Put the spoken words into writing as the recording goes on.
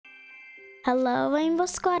Hello, Rainbow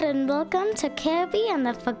Squad, and welcome to Kirby and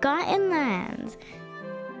the Forgotten Lands.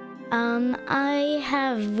 I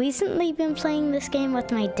have recently been playing this game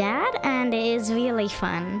with my dad, and it is really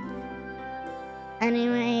fun.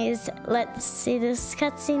 Anyways, let's see this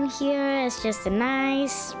cutscene here. It's just a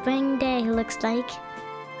nice spring day, looks like.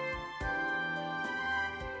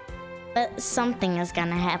 But something is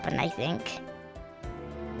gonna happen, I think.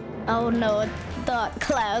 Oh no, dark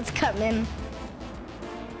clouds coming.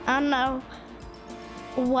 Oh no.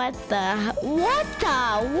 What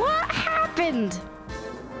happened?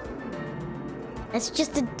 It's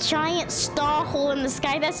just a giant star hole in the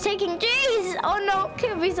sky that's taking... Jeez! Oh no,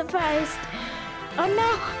 Kirby surprised. Oh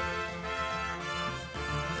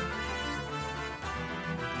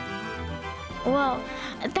no. Well,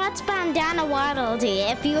 that's Bandana Waddle-Dee.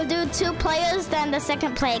 If you do 2 players, then the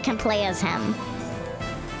second player can play as him.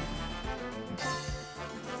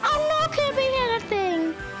 Oh no, Kirby hit a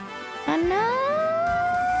thing. Oh no.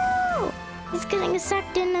 He's getting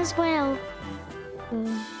sucked in as well.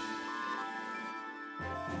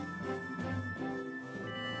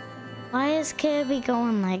 Why is Kirby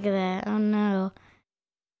going like that? Oh no.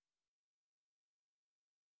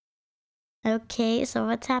 Okay, so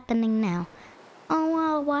what's happening now? Oh,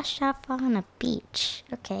 I'll wash off on a beach.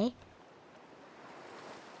 Okay.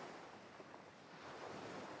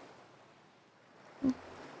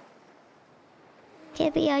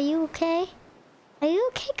 Kirby, are you okay? Are you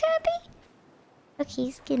okay, Kirby? Okay,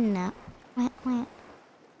 he's getting up. Wah.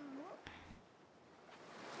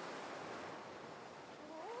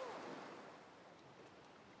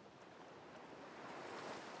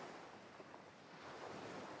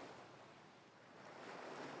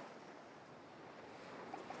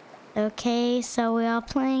 Okay, so we are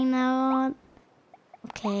playing now.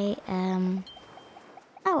 Okay,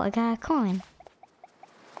 oh, I got a coin.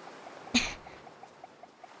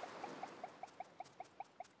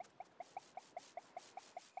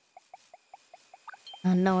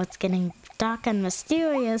 Oh no, it's getting dark and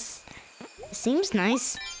mysterious. It seems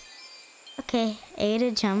nice. Okay, A to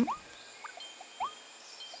jump.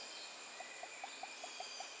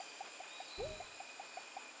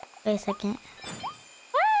 Wait a second.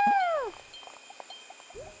 Woo!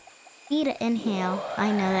 B to inhale.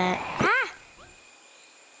 I know that. Ah!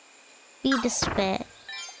 B to spit.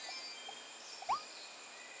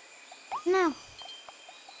 No.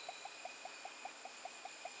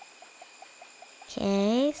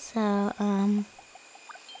 Okay, so,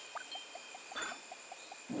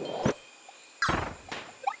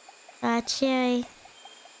 cherry.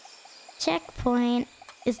 Checkpoint.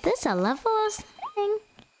 Is this a level or something?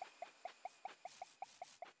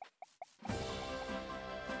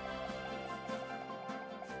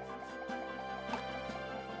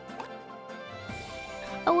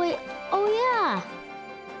 Oh wait, oh yeah!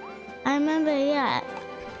 I remember, yeah.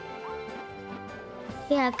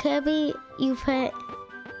 Yeah, Kirby, you press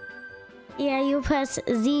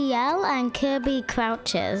ZL and Kirby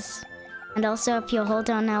crouches. And also if you hold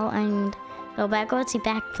down L and go backwards, he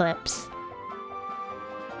backflips.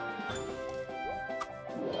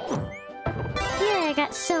 Yeah, I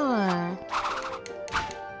got sword.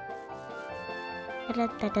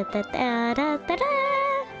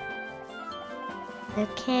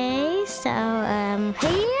 Okay, so,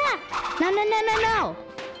 hey, yeah! No!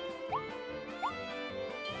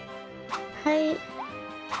 Hey,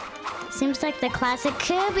 seems like the classic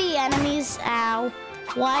Kirby enemies. Ow.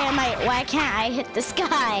 Why can't I hit this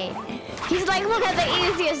guy? He's like one of the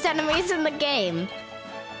easiest enemies in the game.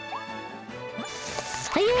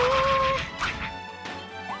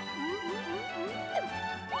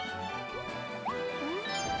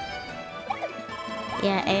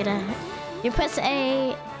 Yeah, Ada. You press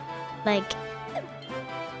A, like,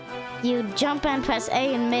 you jump and press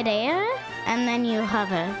A in midair, and then you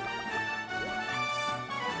hover.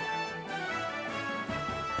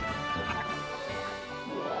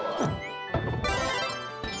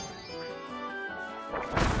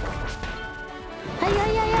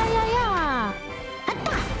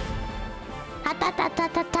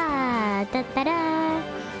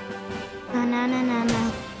 Oh,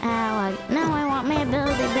 no. Ow, no, I want my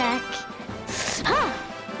ability back. Ah,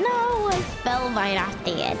 no, I fell right off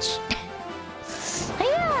the edge.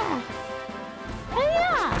 Hiya!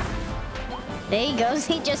 There he goes,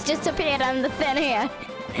 he just disappeared on the thin air.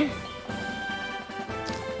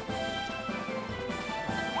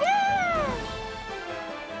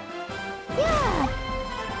 Yeah!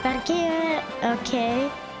 Back here,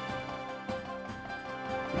 okay.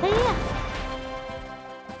 Hiya!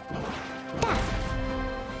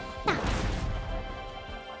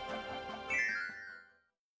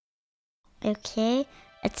 Okay,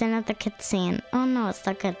 it's it's another cutscene. Oh no, it's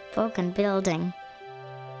like a broken building.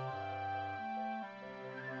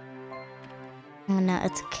 Oh no,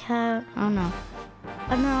 it's a cow. Oh no.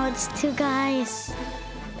 Oh no, it's two guys.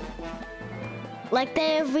 Like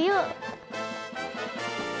they're real.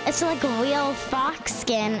 It's like a real fox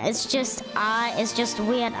skin. It's just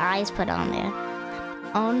weird eyes put on there.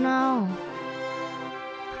 Oh no.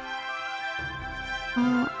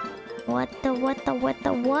 Oh, what?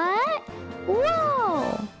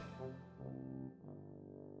 Whoa!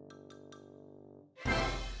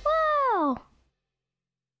 Whoa!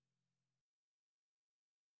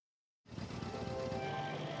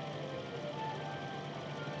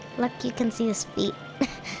 Look, you can see his feet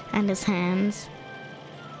and his hands.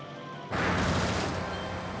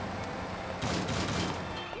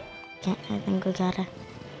 Okay, I think we gotta...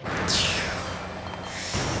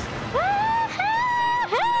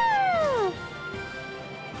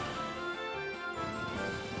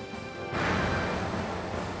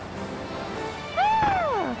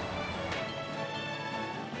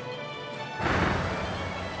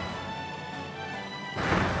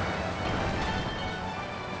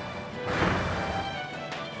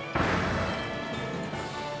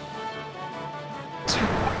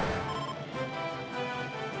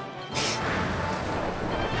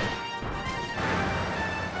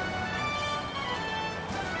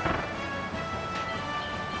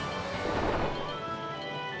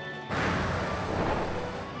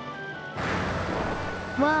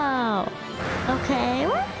 Whoa! Okay.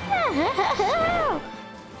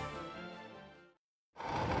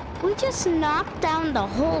 We just knocked down the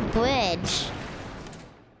whole bridge.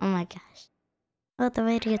 Oh my gosh. Oh, the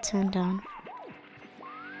radio turned on.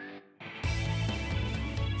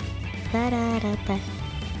 Da-da-da-da.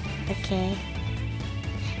 Okay.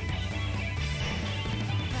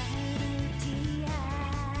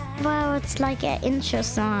 Wow, it's like an intro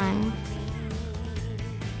song.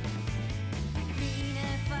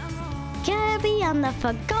 Kirby on the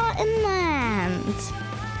Forgotten Land.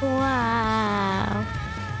 Wow.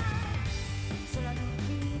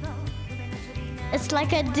 It's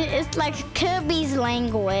like Kirby's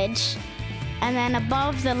language, and then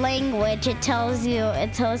above the language, it tells you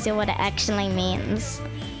what it actually means.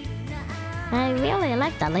 I really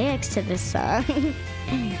like the lyrics to this song.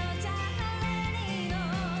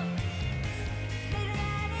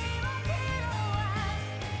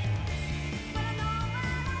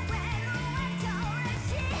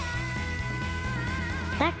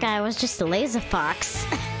 That guy was just a laser fox.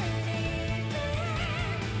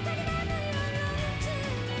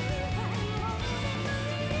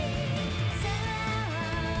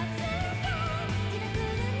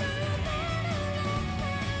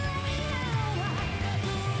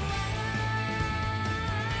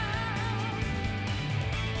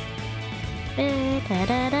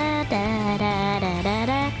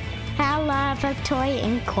 How Lava Toy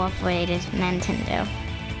Incorporated, Nintendo.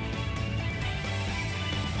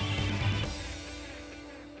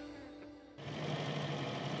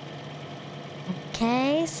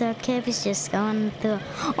 Okay, so Kirby's just going through.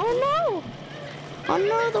 Oh no! Oh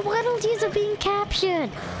no, the Waddle Dees are being captured.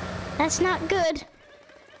 That's not good.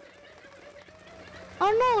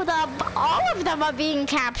 Oh no, all of them are being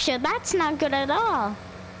captured. That's not good at all.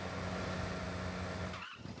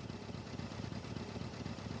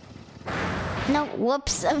 No,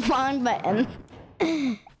 whoops, wrong button.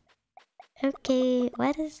 Okay,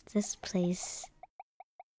 what is this place?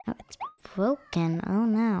 Oh, it's broken. Oh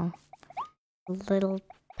no. Little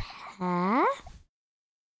path?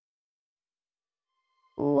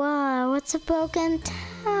 Wow, it's a broken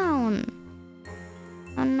town.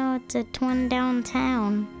 Oh no, it's a torn down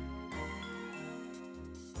town.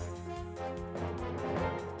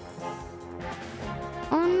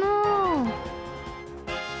 Oh no.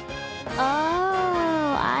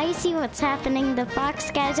 Oh, I see what's happening. The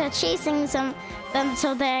fox guys are chasing them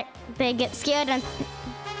so that they get scared and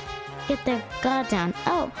get their guard down.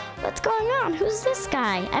 Oh, what's going on? Who's this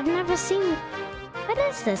guy? I've never seen... What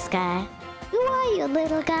is this guy? Who are you,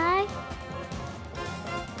 little guy?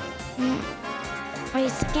 Wait a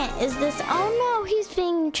second, is this... Oh no, he's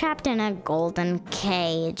being trapped in a golden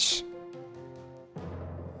cage.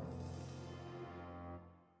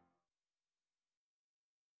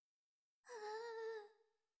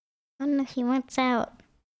 Oh no, he wants out.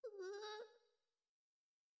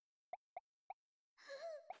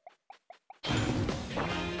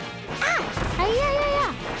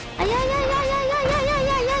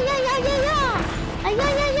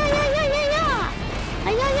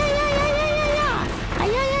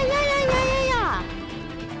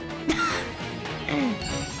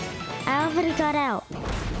 I already got out.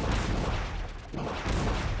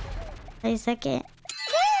 Wait a second.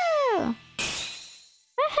 Woo!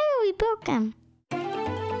 Woohoo! We broke him.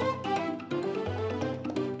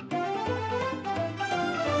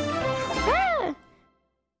 Ah!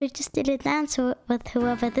 We just did a dance with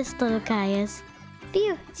whoever this little guy is.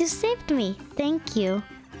 Phew, you saved me. Thank you.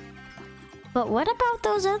 But what about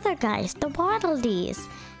those other guys, the Waddle Dees?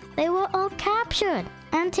 They were all captured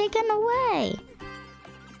and taken away.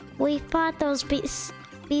 We fought those beasts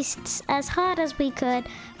as hard as we could,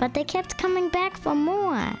 but they kept coming back for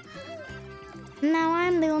more. Now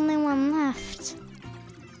I'm the only one left.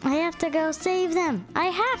 I have to go save them. I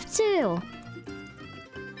have to.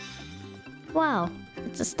 Wow,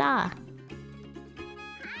 it's a star.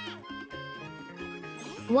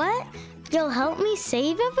 What? You'll help me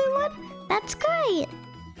save everyone? That's great.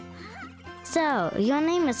 So, your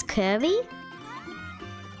name is Kirby?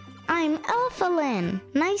 I'm Elphalin.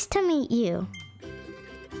 Nice to meet you.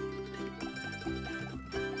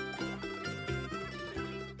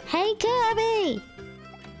 Hey, Kirby!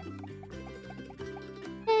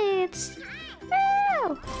 Hey, it's...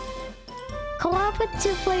 Oh! Co-op with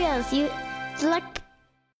 2 players. You select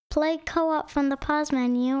play co-op from the pause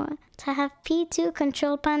menu to have P2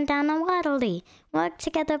 control Bandana Waddle Dee. Work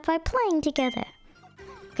together by playing together.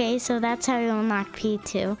 Okay, so that's how you unlock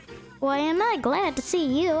P2. Why am I glad to see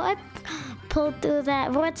you? I pulled through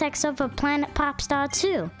that vortex over Planet Popstar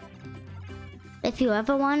 2. If you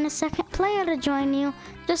ever want a second player to join you,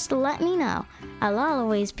 just let me know. I'll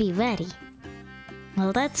always be ready.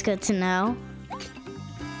 Well, that's good to know.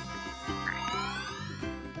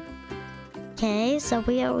 Okay, so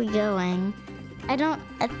where are we going? I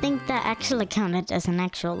think that actually counted as an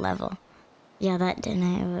actual level. Yeah, that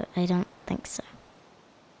didn't. I don't think so.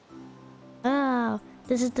 Oh,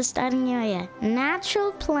 this is the starting area.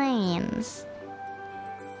 Natural plains.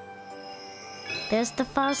 There's the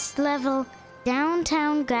first level,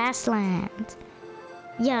 downtown grassland.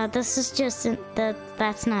 Yeah, this is just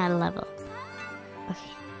that's not a level.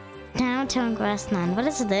 Okay, downtown grassland. What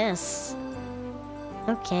is this?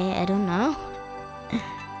 Okay, I don't know.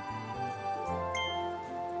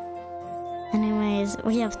 Anyways,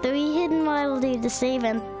 we have 3 hidden Waddle Dee to save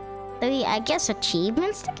and 3, I guess,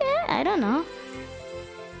 achievements to get? I don't know.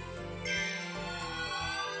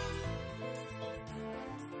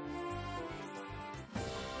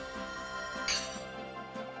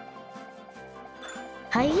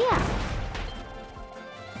 Hiya!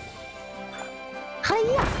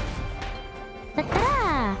 Hiya!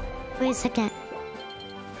 Ta-da! Wait a second.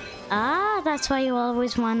 Ah, that's why you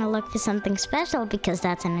always want to look for something special, because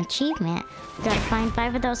that's an achievement. You gotta find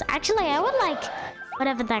 5 of those. Actually, I would like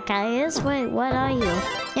whatever that guy is. Wait, what are you?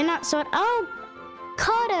 You're not sort. Oh,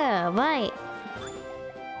 Carter, right.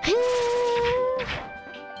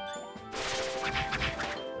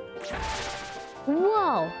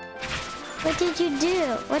 Whoa. What did you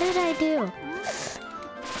do? What did I do?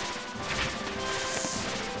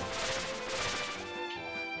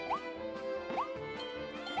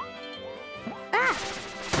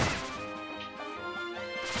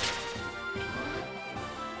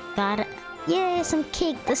 Got it. Yay, some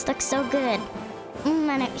cake. This looks so good.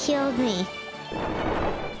 And it healed me.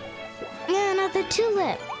 Yeah, another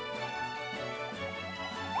tulip.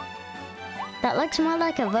 That looks more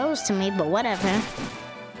like a rose to me, but whatever.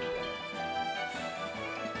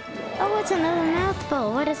 Oh, it's another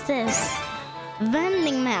mouthful. What is this?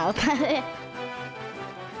 Vending mouth.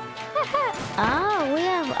 Oh, we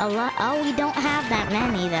have a lot. Oh, we don't have that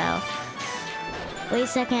many, though. Wait a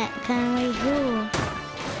second. Can we... Ooh.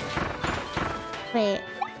 Wait,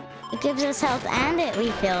 it gives us health and it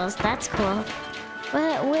refills. That's cool.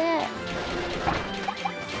 Where?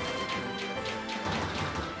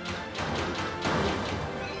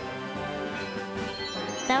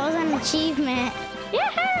 That was an achievement.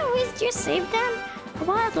 Yeah, we just saved them.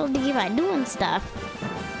 Waddle Dee by doing stuff.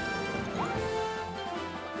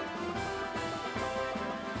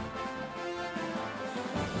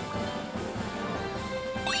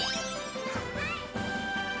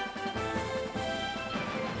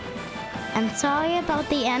 I'm sorry about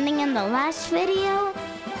the ending in the last video.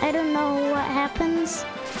 I don't know what happens.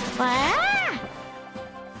 Ah!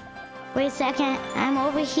 Wait a second. I'm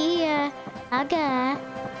over here. Okay.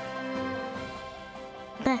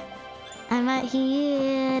 I'm right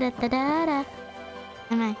here. Da da da da.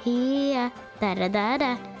 I'm right here. Da da da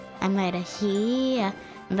da. I'm right here.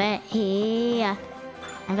 I'm right here.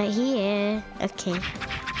 I'm right here. Okay.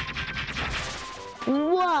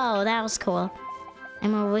 Whoa, that was cool.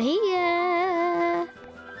 I'm over here.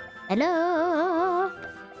 Hello.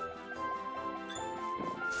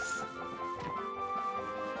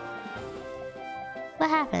 What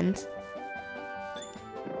happened?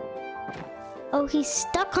 Oh, he's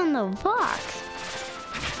stuck on the rock.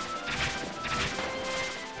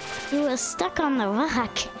 He was stuck on the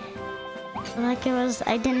rock. Like it was,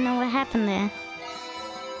 I didn't know what happened there.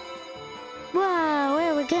 Whoa,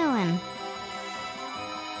 where are we going?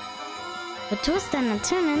 We're twisting and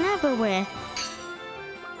turning everywhere.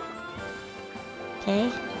 Okay.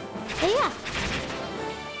 Hey, yeah.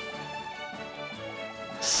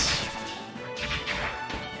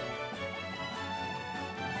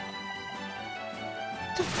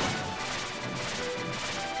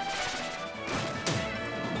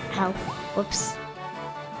 Ow. Whoops.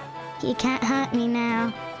 You can't hurt me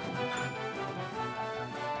now.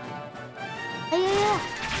 Hey, yeah, yeah.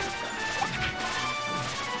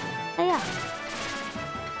 Hey, yeah.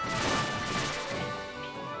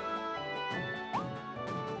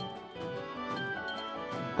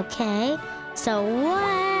 Okay, so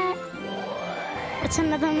what? What's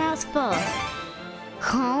another mouthful?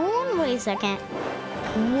 Cone? Wait a second.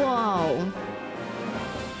 Whoa.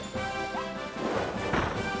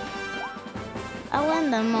 Oh,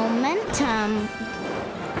 and the momentum.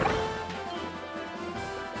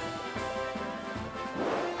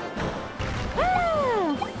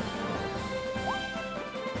 Ah!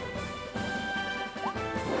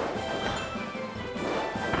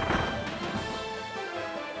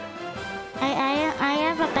 I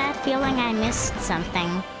have a bad feeling I missed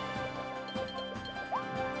something.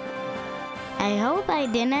 I hope I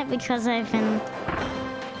didn't because I've been...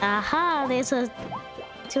 Aha, there's a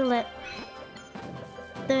tulip.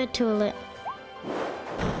 Third tulip.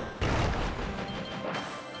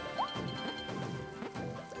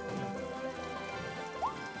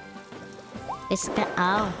 It's the...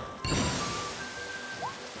 Oh.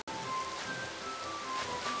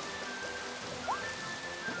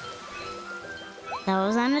 That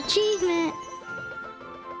was an achievement.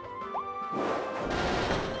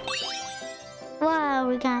 Wow,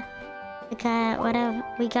 we got whatever.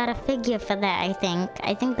 We got a figure for that, I think.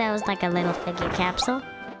 I think that was like a little figure capsule.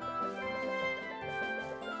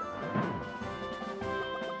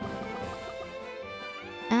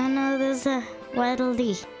 Oh no, there's a Waddle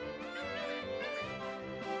Dee.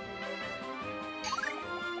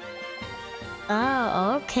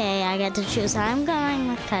 Oh, okay, I get to choose. I'm going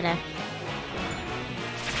with Cutter.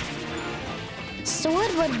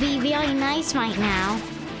 Sword would be really nice right now.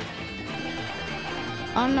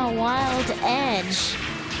 On the Wild Edge.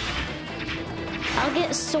 I'll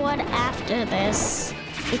get Sword after this.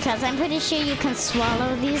 Because I'm pretty sure you can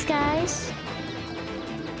swallow these guys.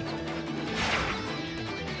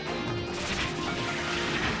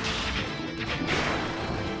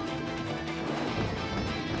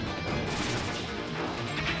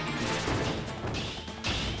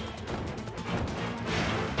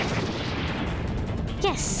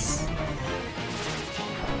 Yes!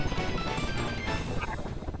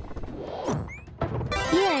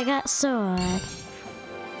 Yeah, I got sword.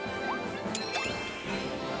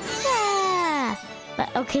 Yeah!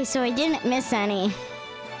 But okay, so I didn't miss any.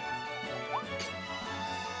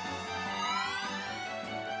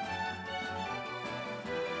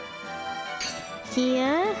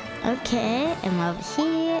 Here, okay, and over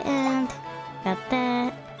here, and got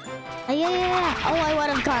that. Oh, yeah, yeah, yeah. Oh, I would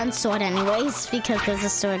have gotten sword anyways, because there's a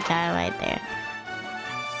sword guy right there.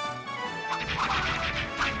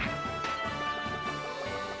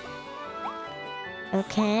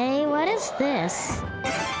 Okay, what is this?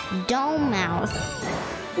 Dome mouth.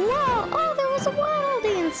 Whoa! Oh, there was a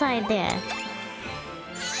Waddle inside there.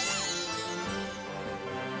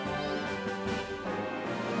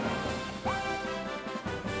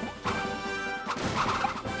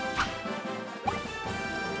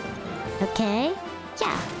 Okay,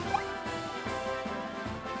 yeah.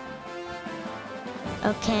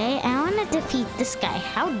 Okay, I want to defeat this guy.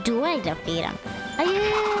 How do I defeat him? Oh,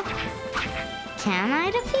 yeah. Can I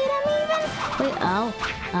defeat him even? Wait, oh.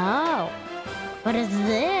 Oh. What is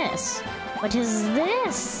this? What is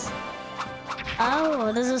this?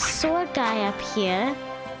 Oh, there's a sword guy up here.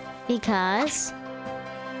 Because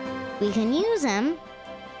we can use him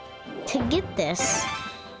to get this.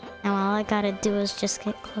 And all I gotta do is just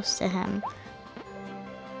get close to him.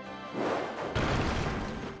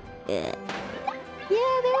 Yeah,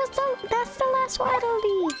 that's the last Waddle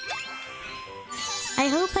Dee. I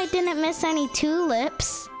hope I didn't miss any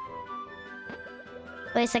tulips.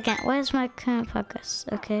 Wait a second, where's my current progress?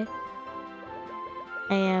 Okay.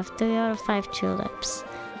 I have 3 out of 5 tulips.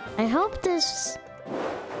 I hope there's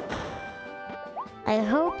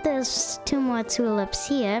 2 more tulips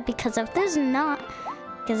here, because if there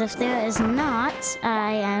is not,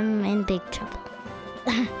 I am in big trouble.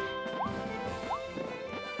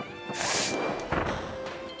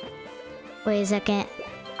 Wait a second.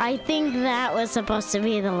 I think that was supposed to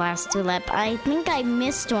be the last tulip. I think I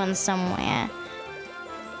missed one somewhere.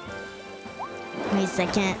 Wait a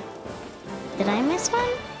second. Did I miss one?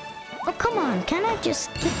 Oh, come on. Can I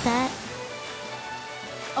just get that?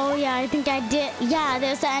 Oh, yeah, I think I did. Yeah,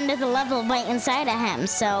 there's the end of the level right inside of him.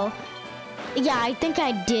 So, yeah, I think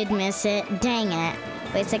I did miss it. Dang it.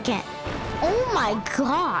 Wait a second. Oh, my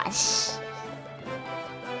gosh.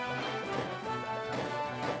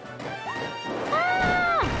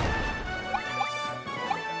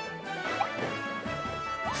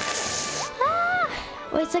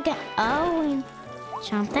 Wait a second. Oh,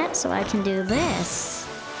 jump that so I can do this.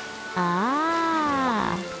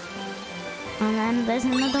 Ah. And then there's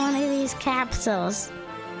another one of these capsules.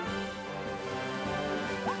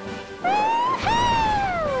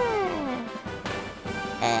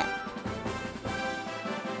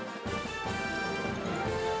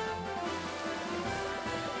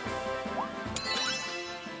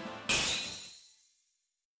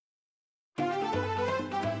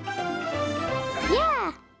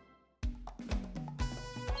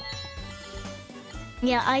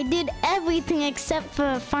 Yeah, I did everything except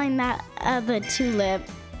for find that other tulip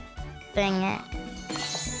thing.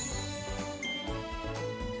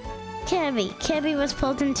 Kirby was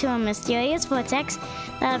pulled into a mysterious vortex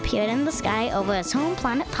that appeared in the sky over his home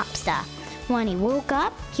planet Popstar. When he woke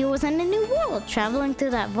up, he was in a new world. Traveling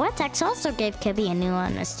through that vortex also gave Kirby a new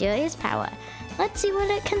and mysterious power. Let's see what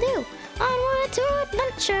it can do. Onward to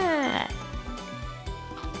adventure!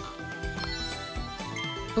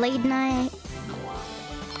 Blade Knight.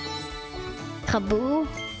 Kaboo.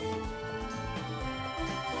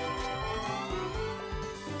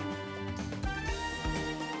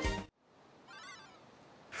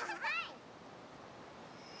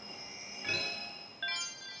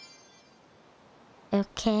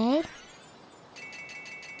 Okay.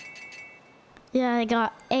 Yeah, I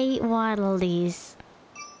got 8 waddlies.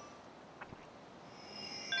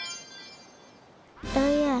 Oh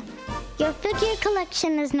yeah. Your figure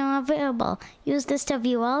collection is now available. Use this to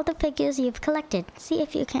view all the figures you've collected. See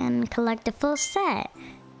if you can collect a full set.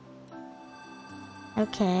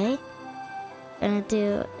 Okay. Gonna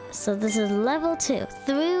do... So this is level 2.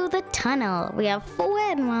 Through the tunnel. We have 4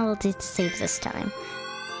 animalities to save this time.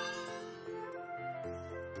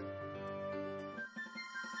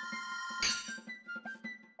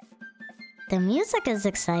 The music is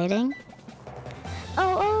exciting.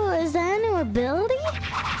 Oh, is that a new ability?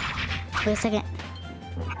 Wait a second.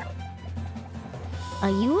 Are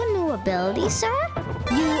you a new ability, sir?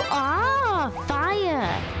 You are!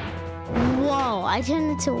 Fire! Whoa, I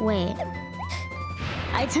turned into... Wait.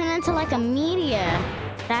 I turned into like a meteor.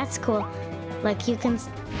 That's cool. Like you can...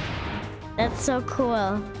 That's so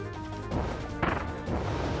cool.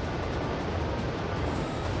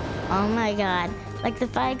 Oh my god. Like the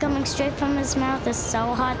fire coming straight from his mouth is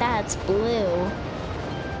so hot that it's blue.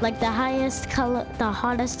 Like the highest color, the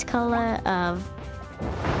hottest color of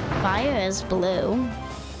fire is blue.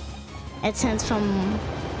 It turns from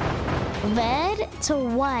red to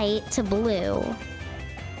white to blue.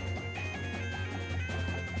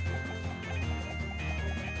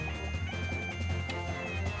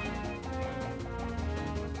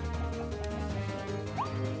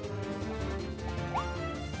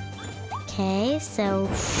 Okay, so...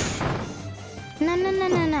 No.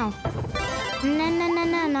 No.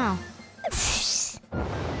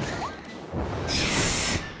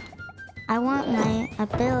 I want my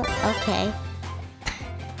ability. Okay.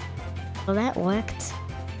 Well, that worked.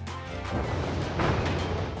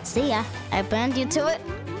 See ya. I burned you to it.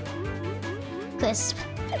 Crisp.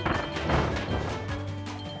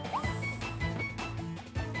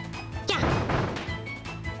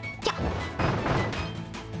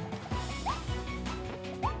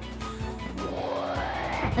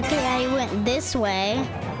 Okay, I went this way.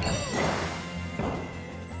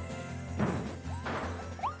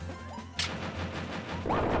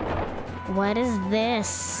 What is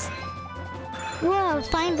this? Whoa,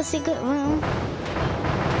 find the secret room.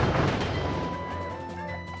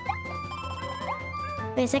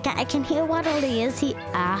 Wait a second, I can hear what it is.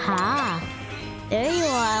 Aha. There you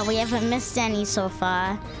are. We haven't missed any so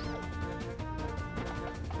far.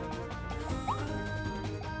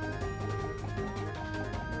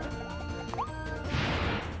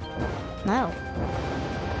 No.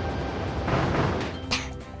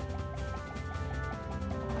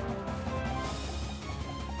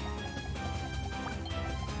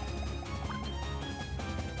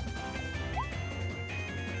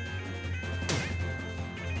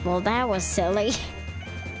 Well, that was silly.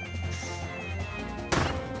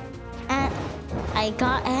 I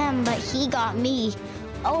got him, but he got me.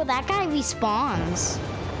 Oh, that guy respawns.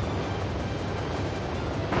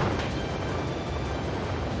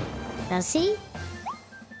 Does he?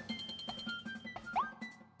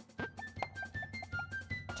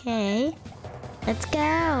 Okay. Let's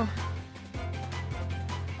go.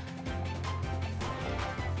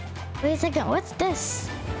 Wait a second, what's this?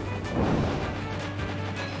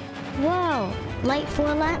 Whoa, light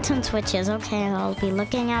 4 lantern switches. Okay, I'll be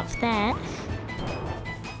looking out for that.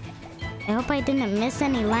 I hope I didn't miss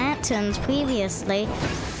any lanterns previously.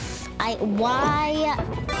 Why?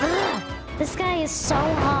 Ugh, this guy is so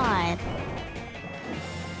hard.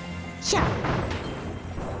 Yeah.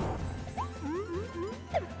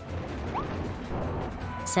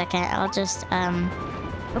 Second, I'll just,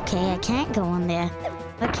 okay, I can't go on there.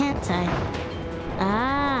 Why can't I?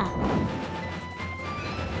 Ah.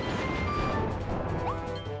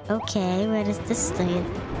 Okay, where does this lead?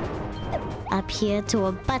 Up here to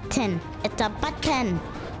a button. It's a button.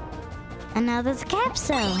 And now there's a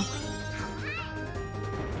capsule.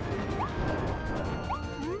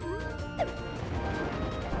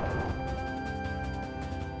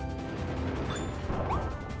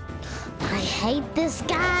 I hate this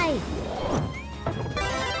guy.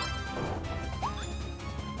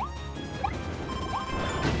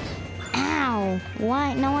 Ow.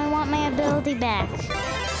 Why? No, I want my ability back.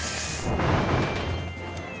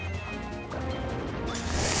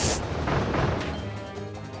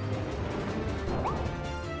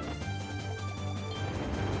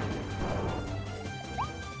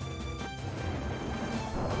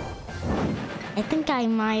 I think I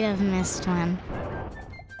might have missed one.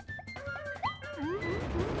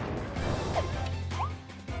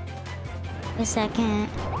 A second.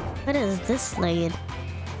 What is this lead?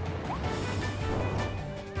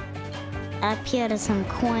 Up here to some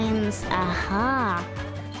coins. Aha!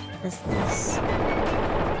 What's this?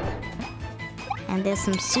 And there's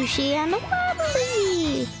some sushi and a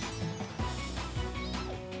wobbly!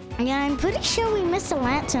 Yeah, I'm pretty sure we missed a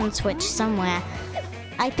lantern switch somewhere.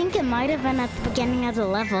 I think it might have been at the beginning of the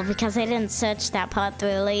level because I didn't search that part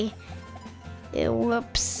thoroughly.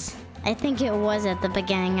 Whoops. I think it was at the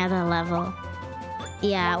beginning of the level.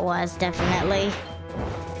 Yeah, it was, definitely.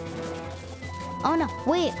 Oh no,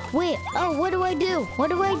 wait. Oh, what do I do? What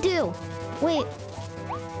do I do? Wait.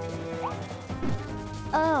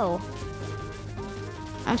 Oh.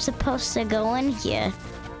 I'm supposed to go in here.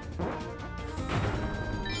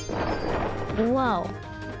 Whoa.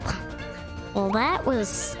 Well, that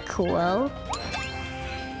was cool.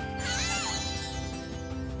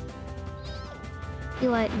 You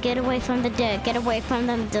what? Get away from the dirt. Get away from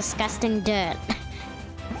the disgusting dirt.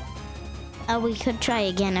 Oh, we could try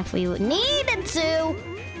again if we needed to.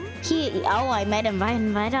 Oh, I met him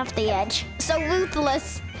right off the edge. So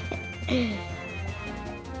ruthless.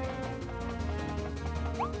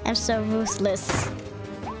 I'm so ruthless.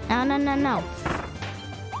 No.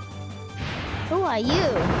 Who are you?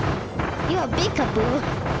 You're a peekaboo.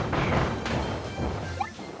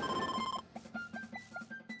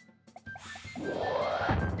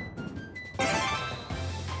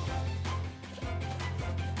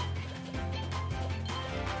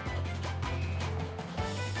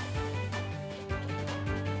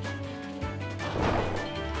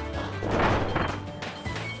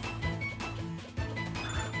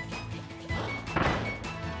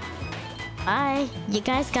 Bye. You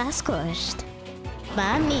guys got squished.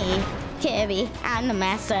 By me, Kirby. I'm the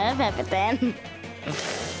master of everything.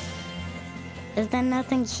 Is there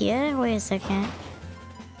nothing here? Wait a second.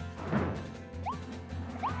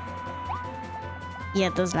 Yeah,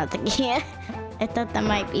 there's nothing here. I thought there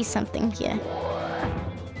might be something here.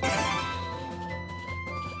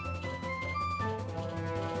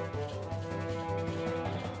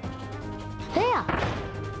 Here!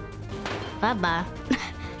 Bye-bye.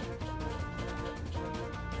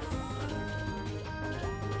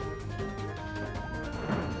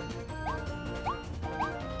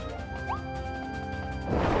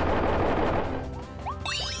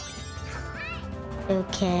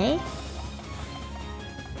 Okay.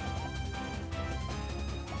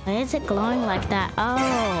 Why is it glowing like that?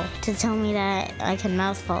 Oh, to tell me that I can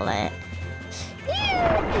mouthful it.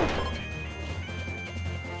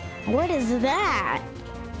 What is that?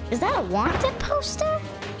 Is that a wanted poster?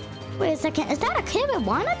 Wait a second, is that a Kirby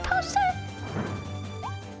wanted poster?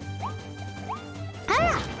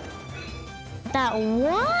 Ah! That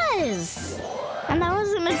was! And that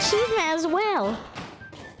was an achievement as well.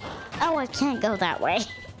 Oh, I can't go that way.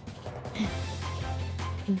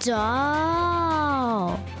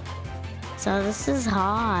 Duh. So this is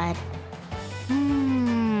hard.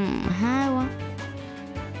 How?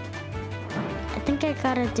 I think I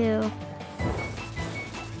gotta do...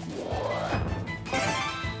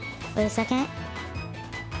 Wait a second.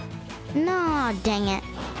 No, dang it.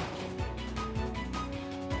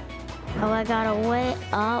 Oh, I gotta wait.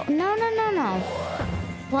 Oh, no, no, no, no.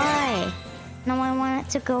 Why? No, I want it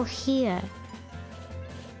to go here.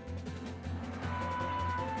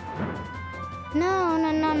 No,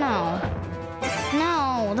 no, no, no.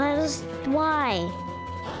 No, that is why.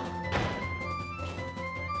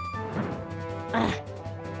 Ugh.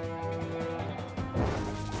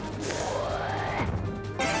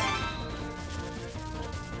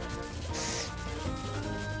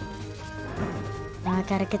 I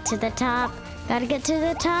gotta get to the top. Gotta get to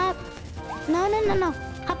the top. No, no, no, no.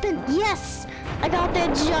 Hop in. Yes! I got there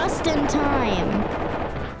just in time.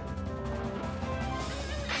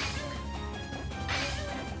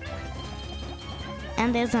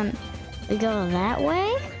 And there's we go that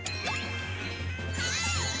way?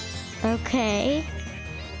 Okay.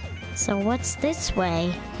 So what's this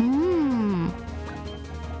way?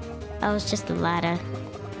 Oh, it's just a ladder.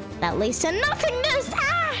 That leads to nothingness! Ah!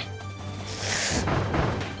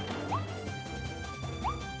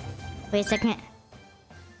 Wait a second.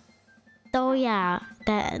 Oh yeah,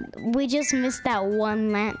 we just missed that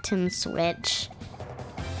one lantern switch.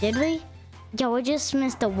 Did we? Yeah, we just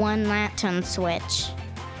missed the one lantern switch.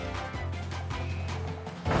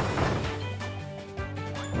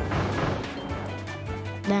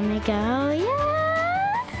 Let me go.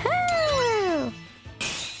 Yahoo!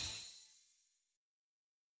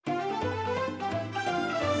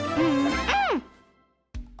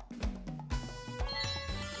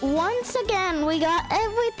 Once again, we got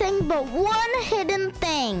everything but one hidden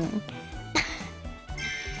thing.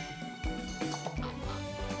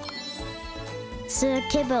 Sir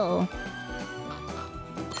Kibble.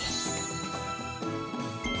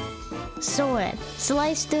 Sword.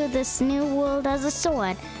 Slice through this new world as a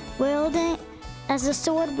sword. Wielding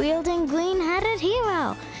green-headed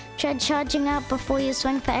hero. Tread charging out before you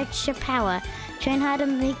swing for extra power. Train hard to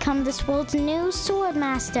become this world's new sword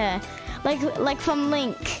master. Like from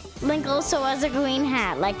Link. Link also has a green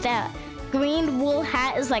hat. Like that green wool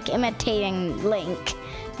hat is like imitating Link.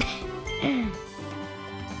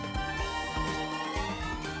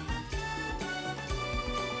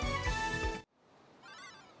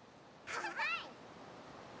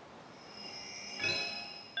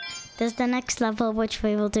 This is the next level, which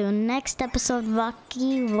we will do next episode,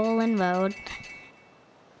 Rocky Rollin' Road.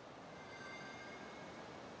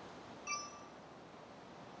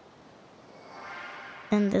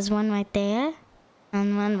 And there's one right there,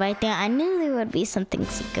 and one right there. I knew there would be something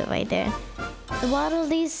secret right there. The water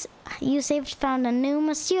leads you saved found a new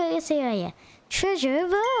mysterious area, Treasure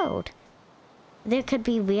Road. There could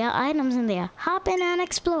be rare items in there. Hop in and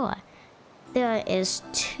explore. There is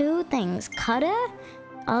two things. Cutter?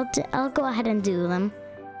 I'll go ahead and do them.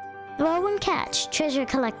 Throw and catch. Treasure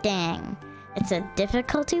collecting. It's a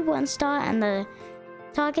difficulty 1 star and the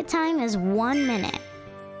target time is 1 minute.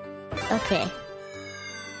 Okay.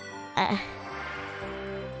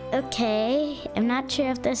 Okay. I'm not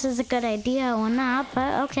sure if this is a good idea or not,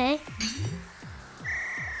 but okay.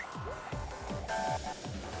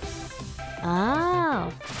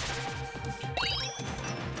 Oh.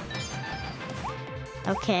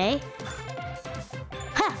 Okay.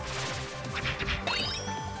 Ha!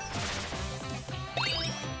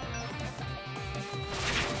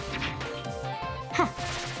 Ha!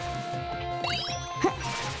 Ha!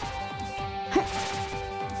 Ha!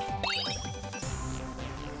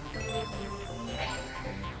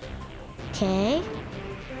 Okay.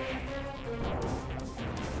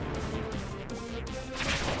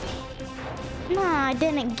 No, I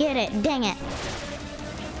didn't get it. Dang it.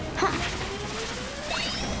 Ha!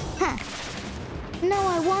 Ha! No,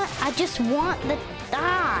 I just want the...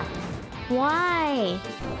 Ah! Why?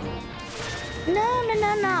 No, no,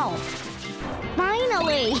 no, no.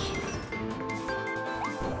 Finally!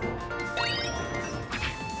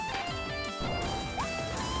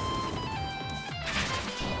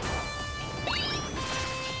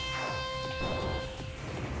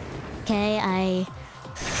 Okay,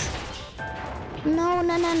 No,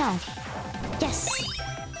 no, no, no. Yes!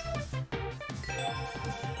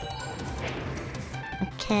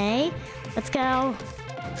 Okay, let's go.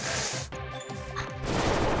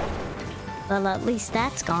 Well, at least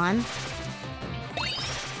that's gone.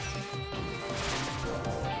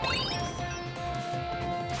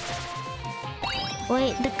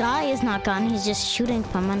 Wait, the guy is not gone. He's just shooting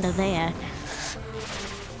from under there.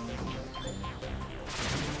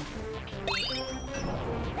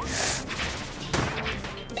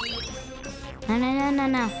 No, no, no, no,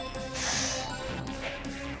 no.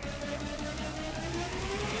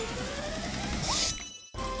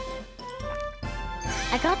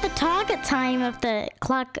 I got the target time if the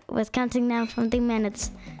clock was counting down from the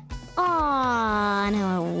minutes. Oh,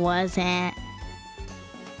 no, it wasn't.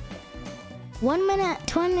 1 minute and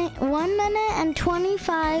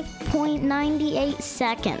 25.98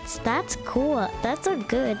 seconds. That's cool. That's a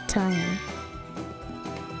good time.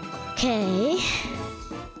 Okay.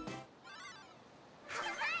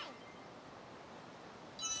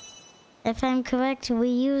 If I'm correct, we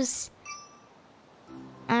use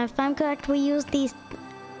these,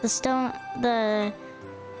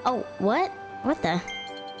 oh, what the?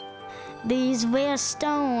 These rare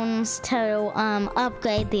stones to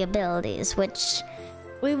upgrade the abilities, which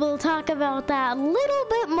we will talk about that a little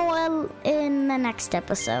bit more in the next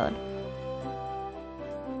episode.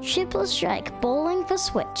 Triple strike, bowling for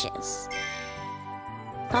switches.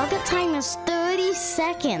 Target time is 30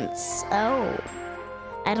 seconds. Oh,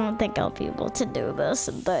 I don't think I'll be able to do this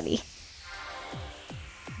in 30.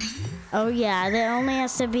 Oh yeah, there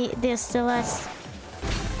still has.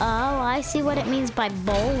 Oh, I see what it means by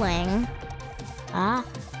bowling. Ah,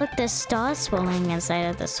 look, there's stars swirling inside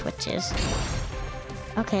of the switches.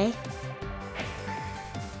 Okay.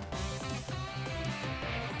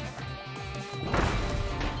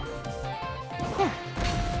 Huh.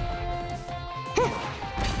 Huh.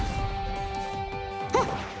 Huh.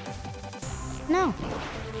 No.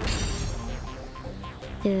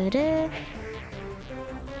 Doo-doo.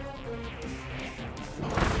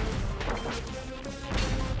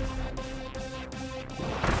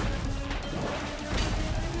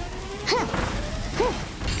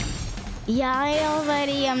 Yeah, I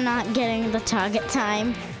already am not getting the target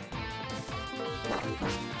time.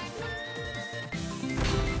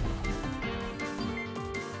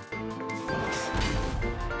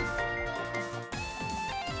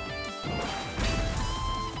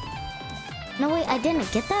 No, wait, I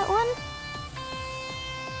didn't get that one?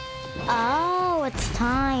 Oh, it's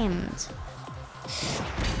timed.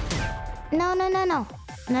 No, no, no, no.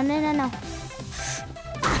 No, no, no, no.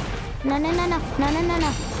 No, no, no, no, no, no, no,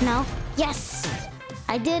 no, no. Yes!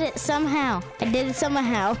 I did it somehow. I did it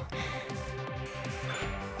somehow.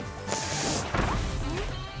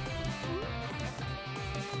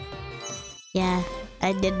 Yeah,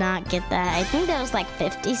 I did not get that. I think that was like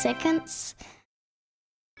 50 seconds.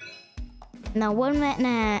 No, 1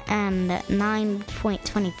 minute and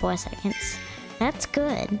 9.24 seconds. That's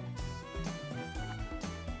good.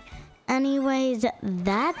 Anyways,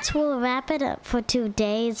 that will wrap it up for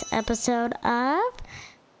today's episode of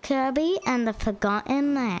Kirby and the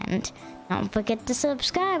Forgotten Land. Don't forget to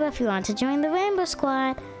subscribe if you want to join the Rainbow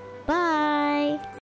Squad. Bye!